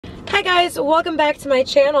Hi guys, welcome back to my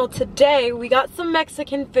channel. Today we got some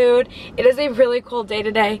Mexican food. It is a really cool day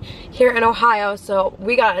today here in Ohio, so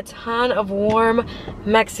we got a ton of warm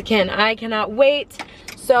Mexican. I cannot wait.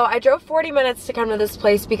 So I drove 40 minutes to come to this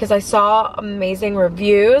place because I saw amazing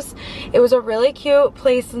reviews. It was a really cute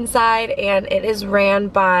place inside, and it is ran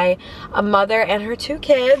by a mother and her 2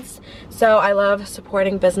 kids. So I love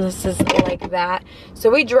supporting businesses like that. So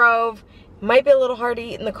we drove. Might be a little hard to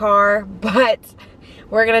eat in the car, but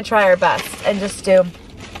we're gonna try our best and just do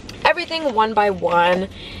everything one by one.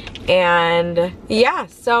 And yeah,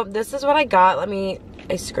 so this is what I got. I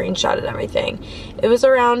screenshotted everything. It was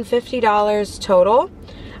around $50 total.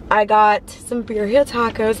 I got some birria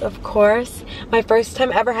tacos, of course. My first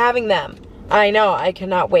time ever having them. I know, I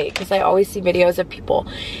cannot wait because I always see videos of people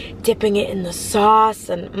dipping it in the sauce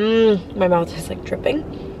and my mouth is like dripping.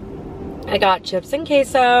 I got chips and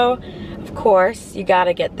queso. Of course, you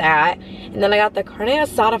gotta get that. And then I got the carne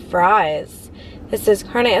asada fries. This is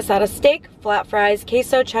carne asada steak, flat fries,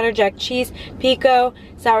 queso, cheddar jack cheese, pico,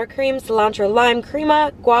 sour cream, cilantro, lime,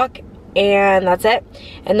 crema, guac, and that's it.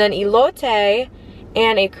 And then elote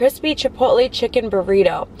and a crispy chipotle chicken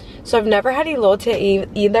burrito. So I've never had elote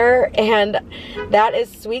either, and that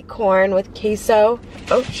is sweet corn with queso.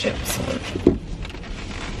 Oh shit,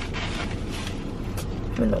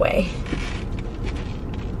 I'm in the way.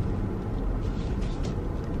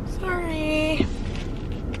 Sorry.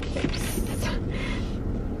 Oops.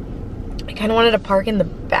 I kind of wanted to park in the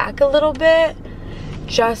back a little bit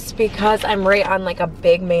just because I'm right on like a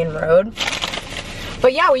big main road.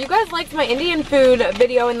 But yeah, well, you guys liked my Indian food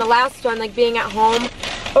video in the last one, like being at home.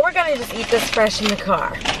 But we're gonna just eat this fresh in the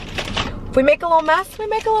car. If we make a little mess, we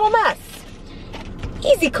make a little mess.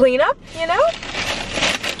 Easy cleanup, you know?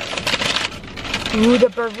 Ooh, the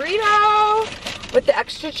burrito with the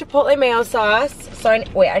extra chipotle mayo sauce. So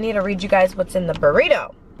I need to read you guys what's in the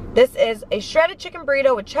burrito. This is a shredded chicken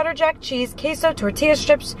burrito with cheddar jack cheese, queso, tortilla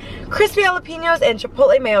strips, crispy jalapenos, and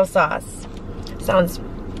chipotle mayo sauce. Sounds,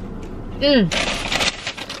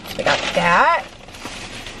 I got that.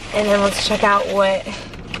 And then let's check out what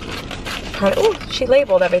kind of, ooh, she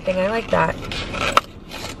labeled everything. I like that.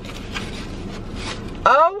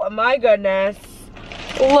 Oh my goodness.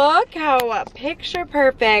 Look how picture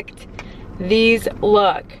perfect these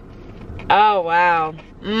look. Oh wow.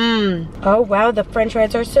 Oh wow, the french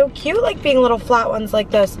fries are so cute, like being little flat ones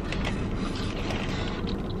like this.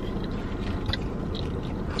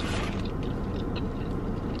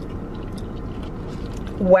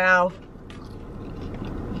 Wow.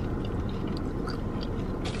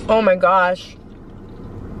 Oh my gosh.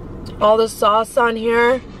 All the sauce on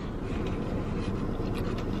here.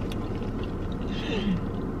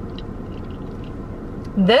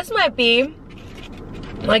 This might be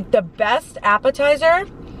like the best appetizer,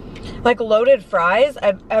 like loaded fries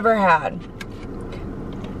I've ever had.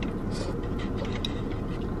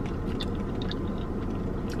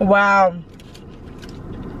 Wow.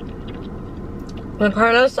 The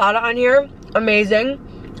carne asada on here, amazing.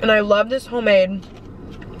 And I love this homemade,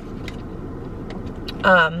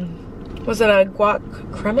 was it a guac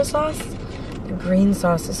crema sauce? The green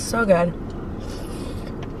sauce is so good.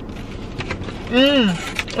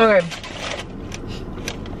 Okay.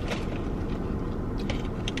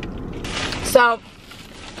 So,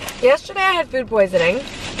 yesterday I had food poisoning.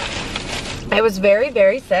 I was very,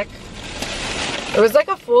 very sick. It was like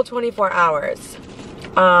a full 24 hours.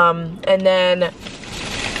 And then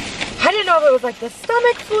I didn't know if it was like the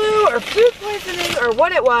stomach flu or food poisoning or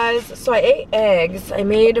what it was. So I ate eggs. I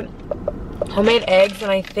made homemade eggs,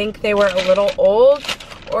 and I think they were a little old,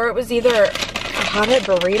 or it was either a hothead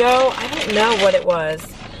burrito. I don't know what it was.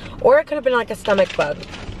 Or it could have been like a stomach bug.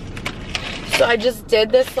 So I just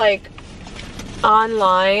did this like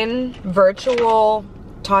online virtual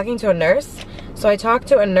talking to a nurse. So I talked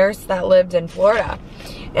to a nurse that lived in Florida,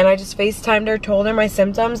 and I just FaceTimed her, told her my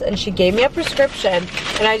symptoms, and she gave me a prescription,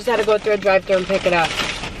 and I just had to go through a drive-thru and pick it up.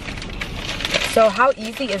 So how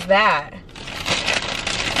easy is that?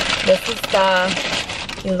 This is the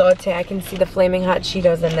elote. I can see the flaming hot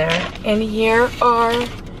Cheetos in there. And here are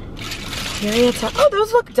birria. Oh,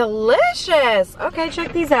 those look delicious. Okay,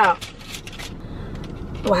 check these out.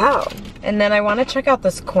 Wow. And then I want to check out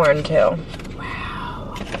this corn too.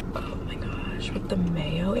 Wow. Oh my gosh, with the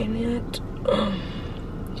mayo in it.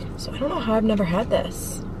 So I don't know how I've never had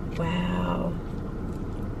this. Wow.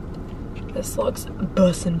 This looks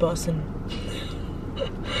bussin'.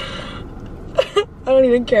 I don't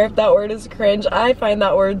even care if that word is cringe. I find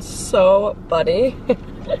that word so funny.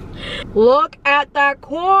 Look at that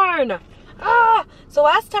corn. Ah! So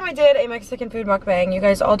last time I did a Mexican food mukbang, you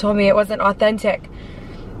guys all told me it wasn't authentic.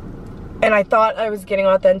 And I thought I was getting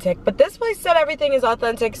authentic, but this place said everything is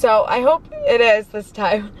authentic, so I hope it is this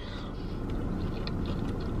time.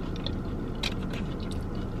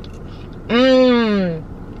 Mmm.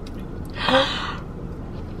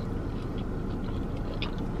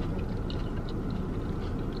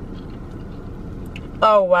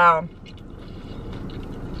 Oh wow.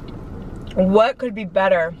 What could be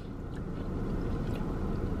better?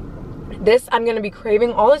 This I'm gonna be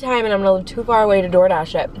craving all the time, and I'm gonna live too far away to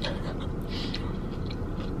DoorDash it.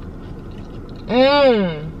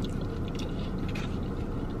 Mmm.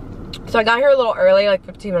 So I got here a little early, like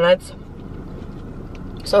 15 minutes.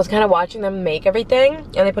 So I was kind of watching them make everything,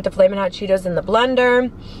 and they put the Flamin' Hot Cheetos in the blender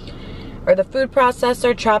or the food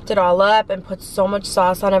processor, chopped it all up, and put so much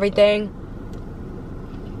sauce on everything.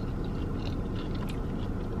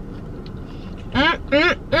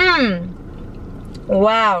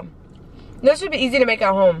 Wow. This would be easy to make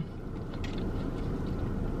at home.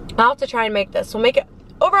 I'll have to try and make this. We'll make it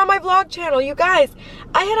over on my vlog channel. You guys,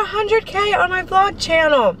 I hit 100K on my vlog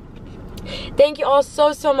channel. Thank you all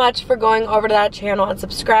so much for going over to that channel and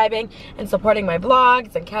subscribing and supporting my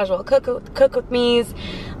vlogs and casual cook with me's,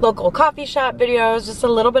 local coffee shop videos, just a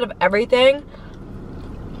little bit of everything.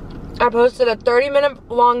 I posted a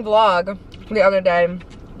 30-minute long vlog the other day, and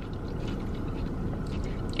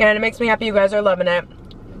it makes me happy you guys are loving it.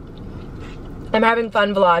 I'm having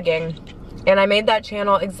fun vlogging, and I made that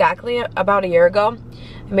channel exactly about a year ago.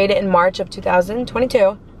 I made it in March of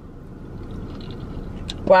 2022.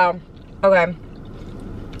 Wow. Okay.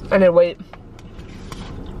 I need to wait.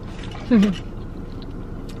 Yum.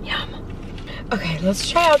 Okay, let's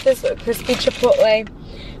try out this crispy chipotle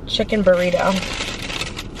chicken burrito.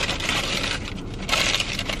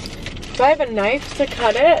 Do I have a knife to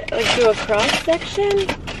cut it? Like do a cross section?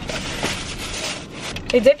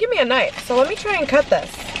 They did give me a knife, so let me try and cut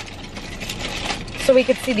this so we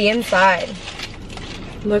could see the inside.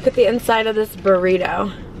 Look at the inside of this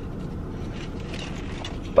burrito.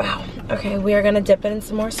 Wow. Okay, we are gonna dip it in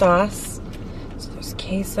some more sauce. So there's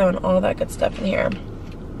queso and all that good stuff in here.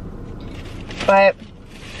 But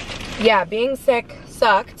yeah, being sick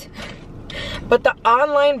sucked. But the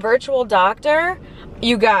online virtual doctor,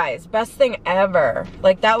 you guys, best thing ever.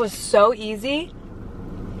 Like, that was so easy.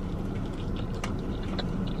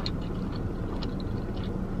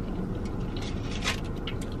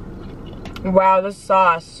 Wow, this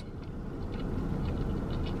sauce.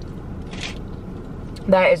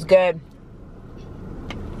 That is good.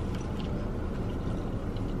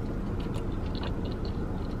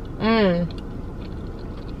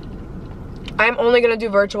 I'm only gonna do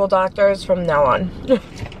virtual doctors from now on.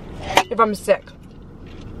 If I'm sick.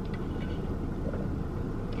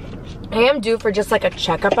 I am due for just like a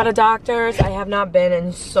checkup at a doctor's. I have not been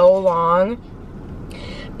in so long.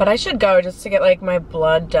 But I should go just to get like my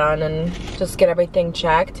blood done and just get everything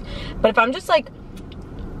checked. But if I'm just like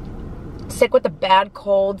sick with a bad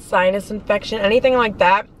cold, sinus infection, anything like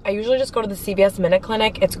that, I usually just go to the CVS Minute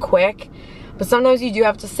Clinic. It's quick, but sometimes you do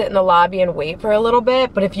have to sit in the lobby and wait for a little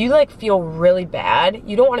bit. But if you like feel really bad,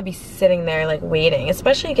 you don't want to be sitting there like waiting,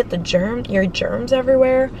 especially you get the your germs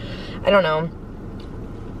everywhere. I don't know.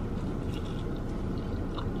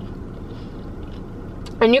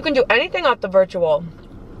 And you can do anything off the virtual.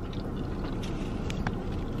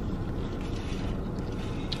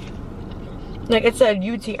 Like it said,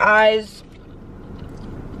 UTIs,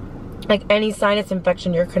 like any sinus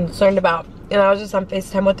infection you're concerned about. And I was just on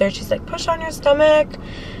FaceTime with her. She's like, push on your stomach.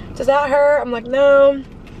 Does that hurt? I'm like, no.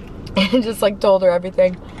 And just like told her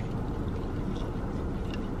everything.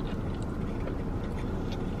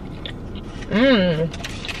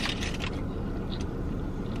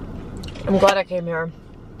 I'm glad I came here.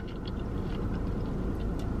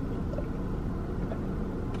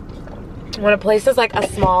 When a place is like a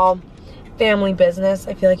small family business,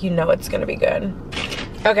 I feel like you know it's gonna be good.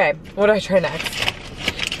 Okay, what do I try next?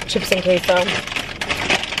 Chips and queso.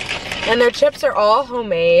 And their chips are all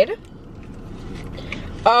homemade.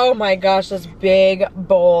 Oh my gosh, this big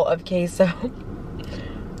bowl of queso.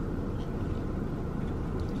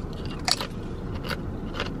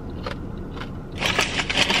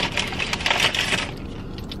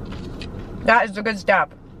 That is the good stuff.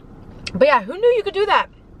 But yeah, who knew you could do that?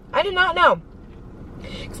 I did not know.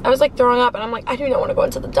 I was like throwing up and I'm like, I do not want to go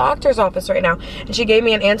into the doctor's office right now. And she gave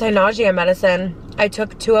me an anti-nausea medicine. I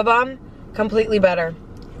took 2 of them, completely better.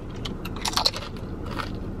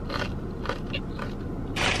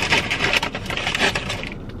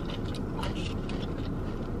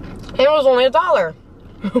 And it was only $1.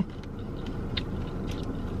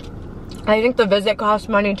 I think the visit cost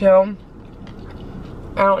money too.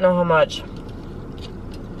 I don't know how much.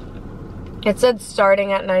 It said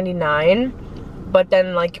starting at $99, but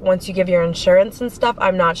then like once you give your insurance and stuff,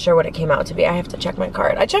 I'm not sure what it came out to be. I have to check my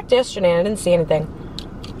card. I checked yesterday and I didn't see anything.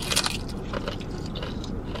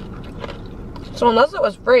 So unless it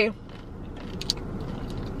was free,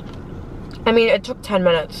 I mean, it took 10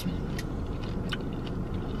 minutes.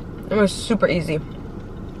 It was super easy.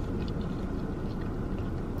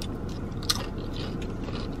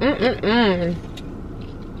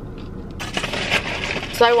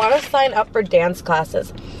 So I want to sign up for dance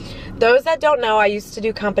classes. Those that don't know, I used to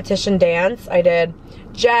do competition dance. I did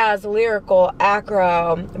jazz, lyrical,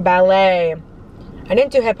 acro, ballet. I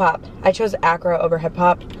didn't do hip hop. I chose acro over hip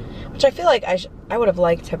hop, which I feel like I would have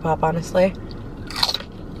liked hip hop, honestly.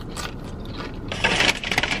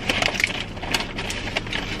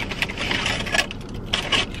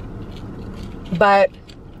 But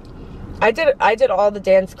I did all the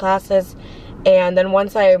dance classes, and then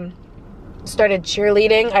once I started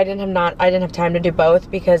cheerleading, I didn't have time to do both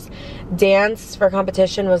because dance for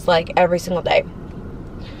competition was like every single day.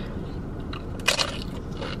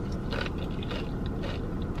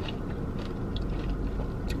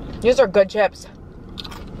 These are good chips.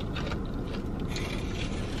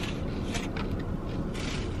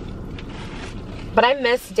 But I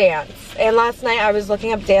miss dance. And last night I was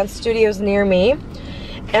looking up dance studios near me,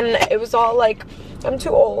 and it was all like, I'm too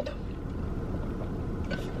old.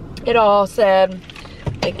 It all said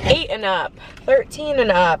like 8 and up, 13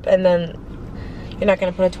 and up, and then you're not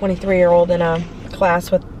gonna put a 23-year-old in a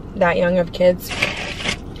class with that young of kids.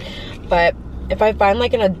 But if I find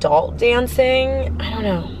like an adult dancing, I don't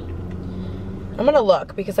know. I'm gonna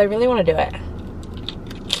look because I really want to do it.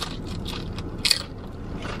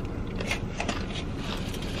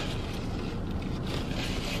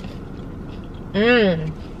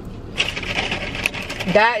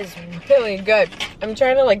 That is really good. I'm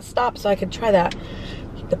trying to like stop so I could try that.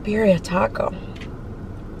 The birria taco.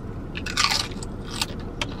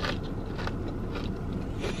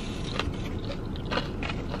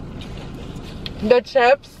 The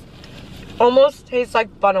chips almost taste like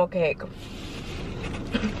funnel cake.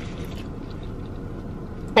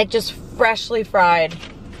 Like just freshly fried.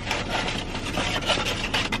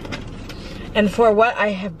 And for what I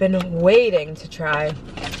have been waiting to try.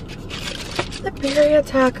 The birria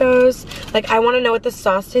tacos. Like, I want to know what the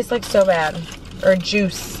sauce tastes like so bad. Or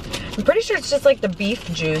juice. I'm pretty sure it's just like the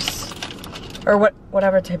beef juice. Or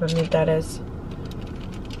whatever type of meat that is.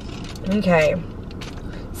 Okay.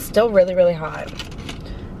 Still really, really hot.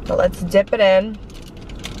 But let's dip it in.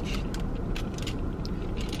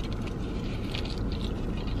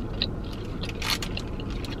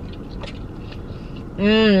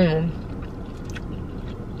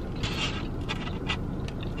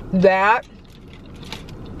 That.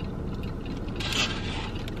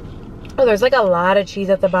 Oh, there's like a lot of cheese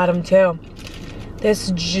at the bottom too.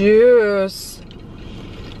 This juice.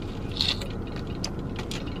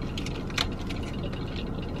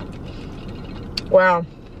 Wow.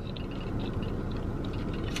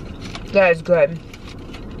 That is good.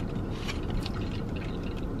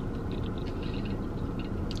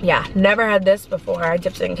 Yeah, never had this before. I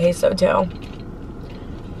dipped it in queso too.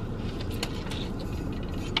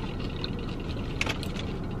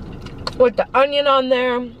 With the onion on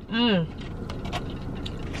there.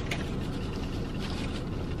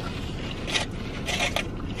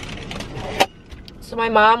 So my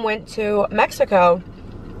mom went to Mexico.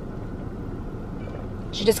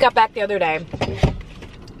 She just got back the other day.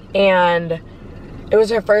 And it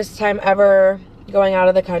was her first time ever going out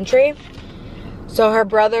of the country. So her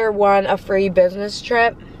brother won a free business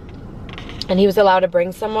trip. And he was allowed to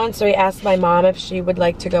bring someone. So he asked my mom if she would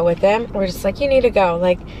like to go with him. We're just like, you need to go.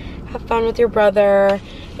 Like, have fun with your brother.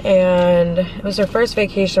 And it was her first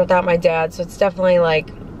vacation without my dad, so it's definitely like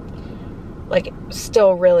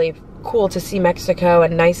still really cool to see Mexico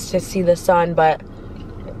and nice to see the sun, but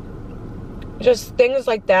just things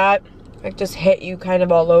like that like just hit you kind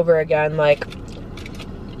of all over again, like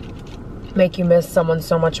make you miss someone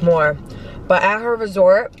so much more. But at her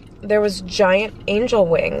resort there was giant angel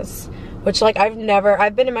wings, which like I've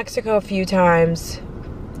been to Mexico a few times,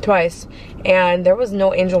 twice, and there was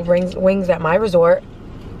no angel wings at my resort.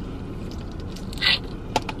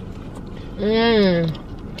 I'm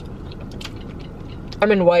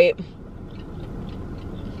in white.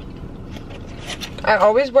 I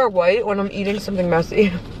always wear white when I'm eating something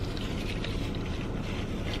messy.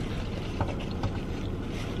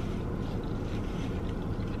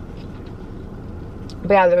 But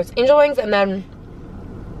yeah, there was angel wings, and then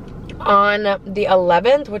on the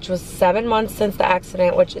 11th, which was 7 months since the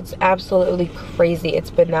accident, which it's absolutely crazy. It's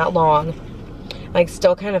been that long. Like,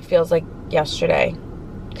 still kind of feels like yesterday.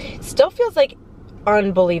 Still feels like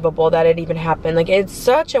unbelievable that it even happened. Like, it's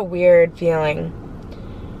such a weird feeling.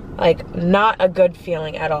 Like, not a good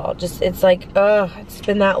feeling at all. Just, it's like, ugh, it's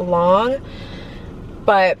been that long.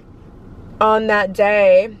 But on that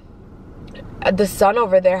day, the sun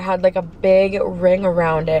over there had like a big ring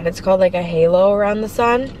around it. It's called like a halo around the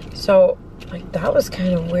sun. So, like, that was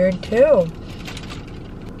kind of weird too.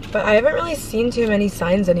 But I haven't really seen too many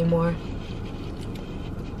signs anymore.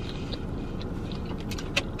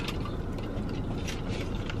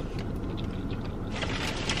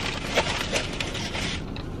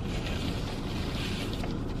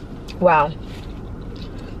 Wow.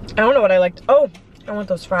 I don't know what I liked. Oh, I want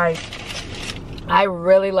those fries. I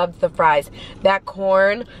really loved the fries. That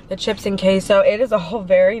corn, the chips and queso, it is all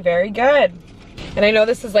very, very good. And I know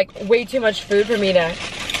this is like way too much food for me to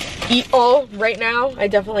eat all right now. I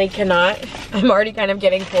definitely cannot. I'm already kind of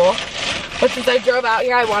getting full. But since I drove out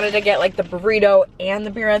here, I wanted to get like the burrito and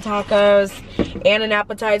the birria tacos and an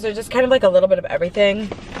appetizer, just kind of like a little bit of everything.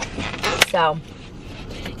 So,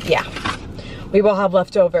 yeah, we will have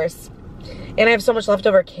leftovers. And I have so much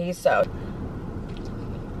leftover queso.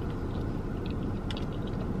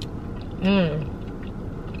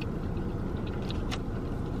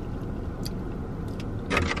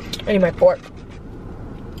 I need my fork.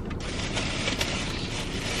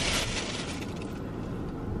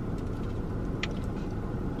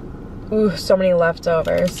 Ooh, so many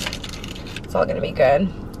leftovers. It's all gonna be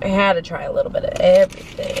good. I had to try a little bit of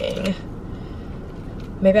everything.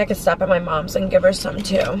 Maybe I could stop at my mom's and give her some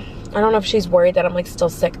too. I don't know if she's worried that I'm like still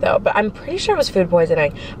sick though, but I'm pretty sure it was food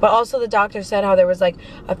poisoning. But also the doctor said how there was like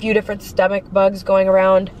a few different stomach bugs going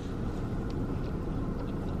around.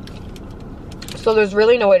 So there's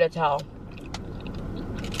really no way to tell.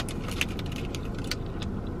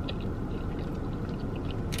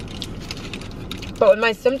 But with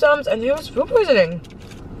my symptoms, I think it was food poisoning.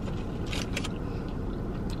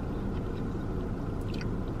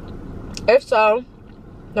 If so,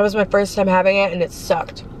 that was my first time having it and it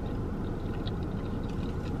sucked.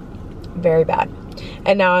 Very bad.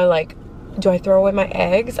 And now I like, do I throw away my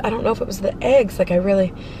eggs? I don't know if it was the eggs. Like, I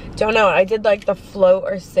really don't know. I did like the float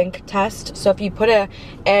or sink test. So if you put an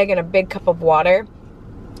egg in a big cup of water,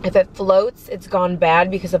 if it floats, it's gone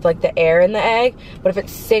bad because of like the air in the egg. But if it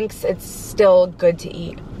sinks, it's still good to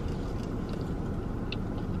eat.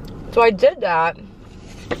 So I did that.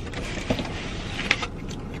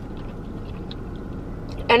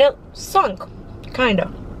 And it sunk, kind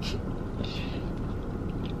of.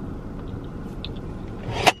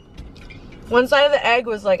 One side of the egg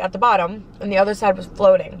was like at the bottom, and the other side was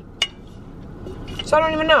floating. So I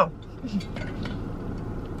don't even know.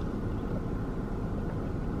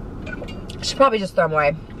 I should probably just throw them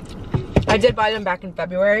away. I did buy them back in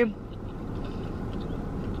February.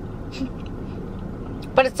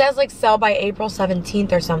 But it says like sell by April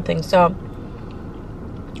 17th or something, so.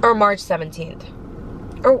 Or March 17th.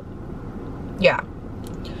 Oh, yeah.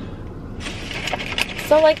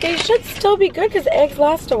 So like they should still be good because eggs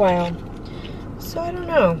last a while. So I don't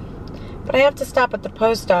know. But I have to stop at the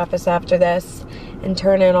post office after this and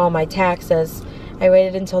turn in all my taxes. I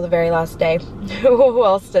waited until the very last day. Who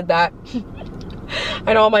else did that?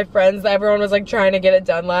 I know all my friends, everyone was like trying to get it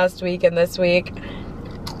done last week and this week.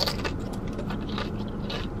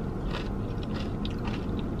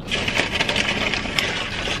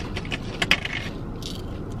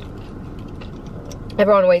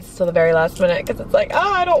 Everyone waits till the very last minute because it's like,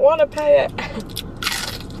 oh, I don't want to pay it.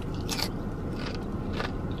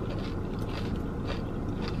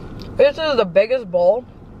 This is the biggest bowl.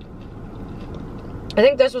 I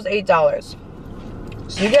think this was $8.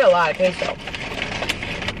 So you get a lot of queso.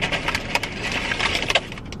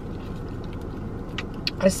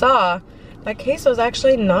 I saw that queso is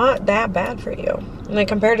actually not that bad for you. Like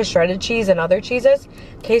compared to shredded cheese and other cheeses,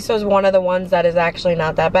 queso is one of the ones that is actually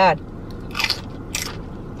not that bad.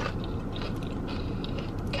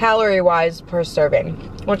 Calorie-wise per serving,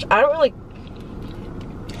 which I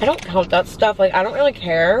don't count that stuff. Like, I don't really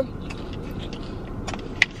care.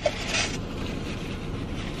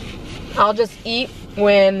 I'll just eat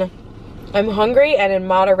when I'm hungry and in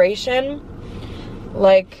moderation.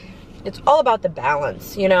 Like, it's all about the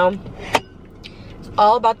balance, you know? It's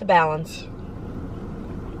all about the balance.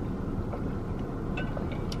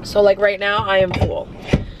 So, like, right now, I am full.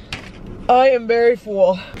 I am very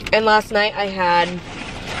full. And last night,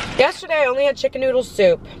 yesterday I only had chicken noodle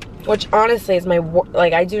soup, which honestly is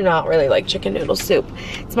I do not really like chicken noodle soup.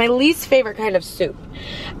 It's my least favorite kind of soup.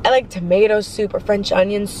 I like tomato soup or French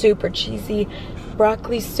onion soup or cheesy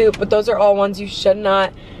broccoli soup, but those are all ones you should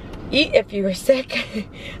not eat if you were sick.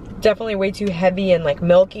 Definitely way too heavy and like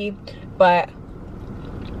milky, but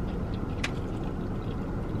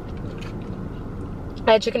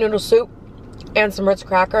I had chicken noodle soup and some Ritz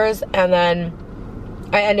crackers, and then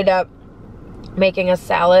I ended up making a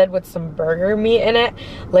salad with some burger meat in it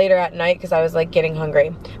later at night because I was like getting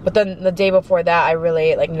hungry. But then the day before that I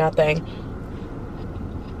really ate like nothing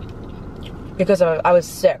because I was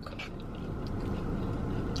sick.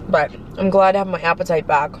 But I'm glad to have my appetite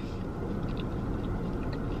back.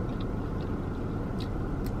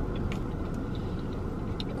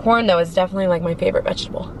 Corn though is definitely like my favorite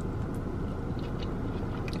vegetable.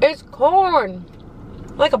 It's corn,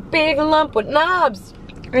 like a big lump with knobs.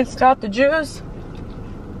 It's got the juice.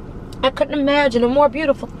 I couldn't imagine a more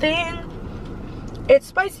beautiful thing. It's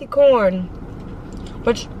spicy corn,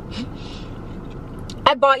 which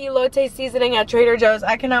I bought elote seasoning at Trader Joe's.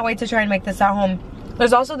 I cannot wait to try and make this at home.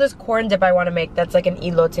 There's also this corn dip I want to make that's like an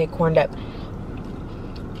elote corn dip.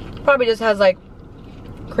 Probably just has like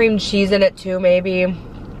cream cheese in it too, maybe.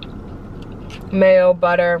 Mayo,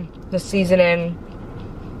 butter, the seasoning.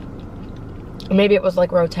 Maybe it was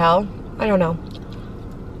like Rotel. I don't know.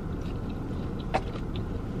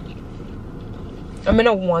 I'm in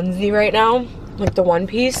a onesie right now, like the one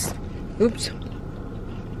piece. Oops.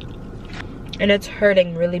 And it's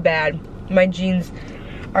hurting really bad. My jeans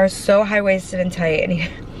are so high-waisted and tight. I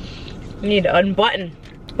need to unbutton.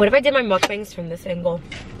 What if I did my mukbangs from this angle?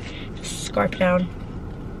 Just scarf down.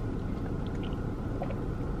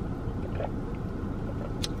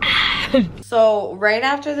 So right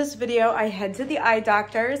after this video, I head to the eye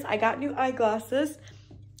doctor's. I got new eyeglasses,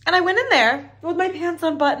 and I went in there with my pants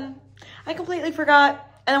unbuttoned. I completely forgot.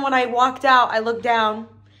 And then when I walked out, I looked down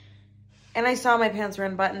and I saw my pants were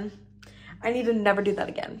unbuttoned. I need to never do that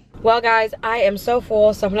again. Well guys, I am so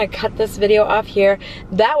full, so I'm gonna cut this video off here.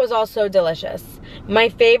 That was also delicious. My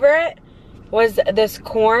favorite was this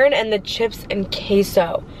corn and the chips and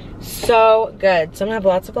queso. So good. So I'm gonna have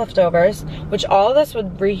lots of leftovers, which all of this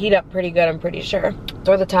would reheat up pretty good, I'm pretty sure.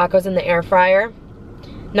 Throw the tacos in the air fryer.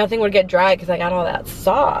 Nothing would get dry because I got all that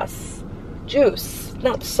sauce. Juice.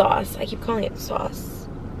 Not sauce. I keep calling it sauce.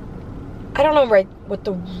 I don't know what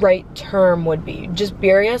the right term would be. Just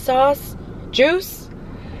birria sauce? Juice?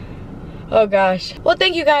 Oh gosh. Well,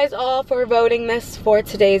 thank you guys all for voting this for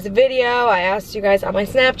today's video. I asked you guys on my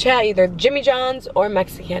Snapchat either Jimmy John's or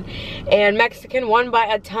Mexican. And Mexican won by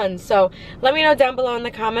a ton. So let me know down below in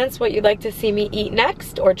the comments what you'd like to see me eat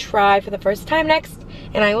next or try for the first time next.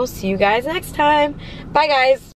 And I will see you guys next time. Bye guys.